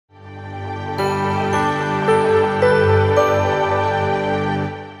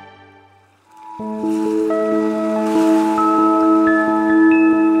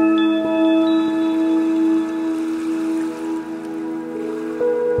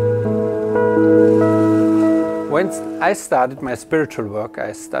When I started my spiritual work,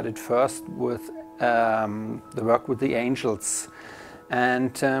 I started first with the work with the angels.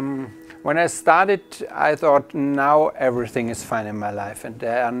 And when I started, I thought, now everything is fine in my life and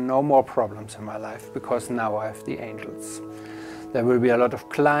there are no more problems in my life because now I have the angels. There will be a lot of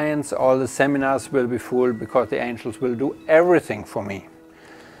clients, all the seminars will be full because the angels will do everything for me.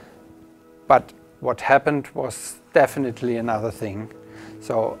 But what happened was definitely another thing.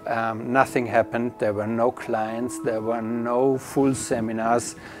 So nothing happened, there were no clients, there were no full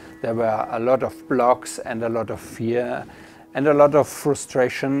seminars, there were a lot of blocks and a lot of fear and a lot of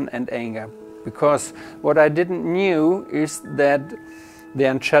frustration and anger. Because what I didn't knew is that the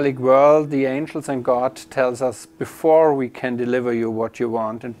angelic world, the angels and God tells us before we can deliver you what you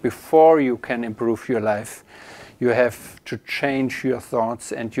want and before you can improve your life, you have to change your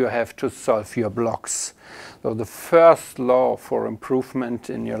thoughts and you have to solve your blocks. So the first law for improvement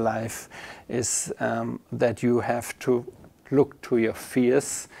in your life is that you have to look to your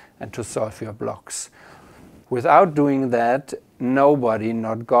fears and to solve your blocks. Without doing that, nobody,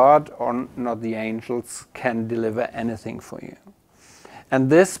 not God or not the angels, can deliver anything for you. And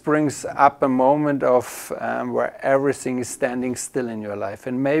this brings up a moment of where everything is standing still in your life.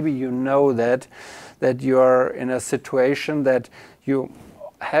 And maybe you know that you're in a situation that you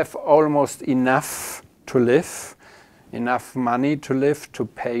have almost enough to live, enough money to live, to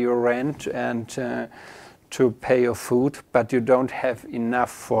pay your rent and to pay your food, but you don't have enough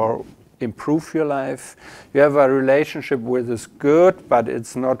for improve your life. You have a relationship which is good, but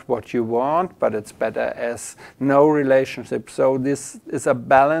it's not what you want, but it's better as no relationship. So this is a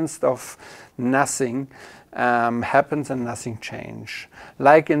balance of nothing happens and nothing change.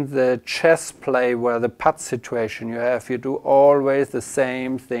 Like in the chess play where the putt situation you do always the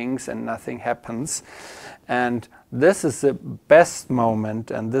same things and nothing happens. And this is the best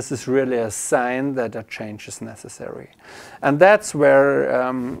moment, and this is really a sign that a change is necessary. And that's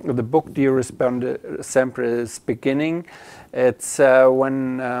where the book Dio Risponde Sempre is beginning. It's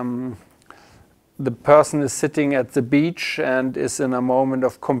when the person is sitting at the beach and is in a moment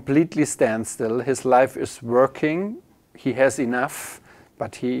of completely standstill. His life is working, he has enough,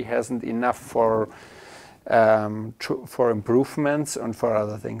 but he hasn't enough for improvements and for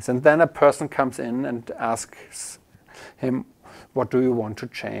other things. And then a person comes in and asks him, what do you want to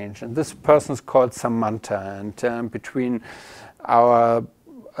change? And this person is called Samantha. And between our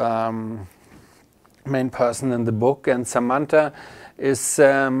main person in the book and Samantha is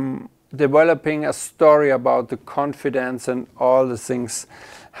developing a story about the confidence and all the things,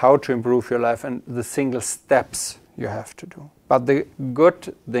 how to improve your life and the single steps you have to do. But the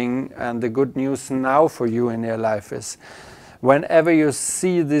good thing and the good news now for you in your life is whenever you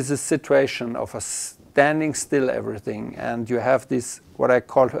see this situation of a standing still everything and you have this what I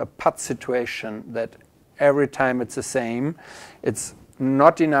call a putt situation, that every time it's the same, it's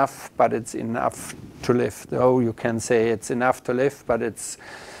not enough but it's enough to live. Though you can say it's enough to live but it's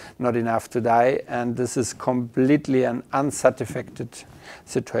not enough to die, and this is completely an unsatisfactory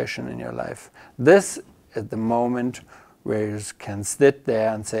situation in your life. This is the moment where you can sit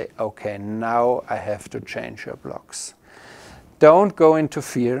there and say, okay, now I have to change your blocks. Don't go into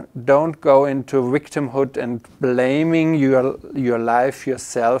fear, don't go into victimhood and blaming your life,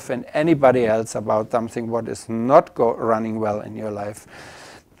 yourself and anybody else about something what is not running well in your life.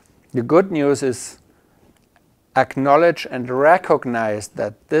 The good news is acknowledge and recognize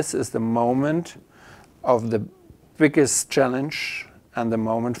that this is the moment of the biggest challenge and the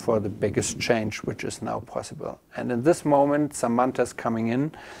moment for the biggest change which is now possible. And in this moment Samantha is coming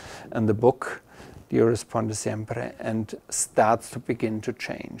in the book Dio Risponde Sempre and starts to begin to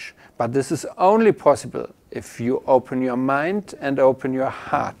change. But this is only possible if you open your mind and open your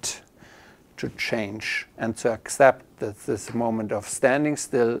heart to change and to accept that this moment of standing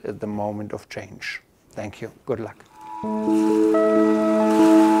still is the moment of change. Thank you. Good luck.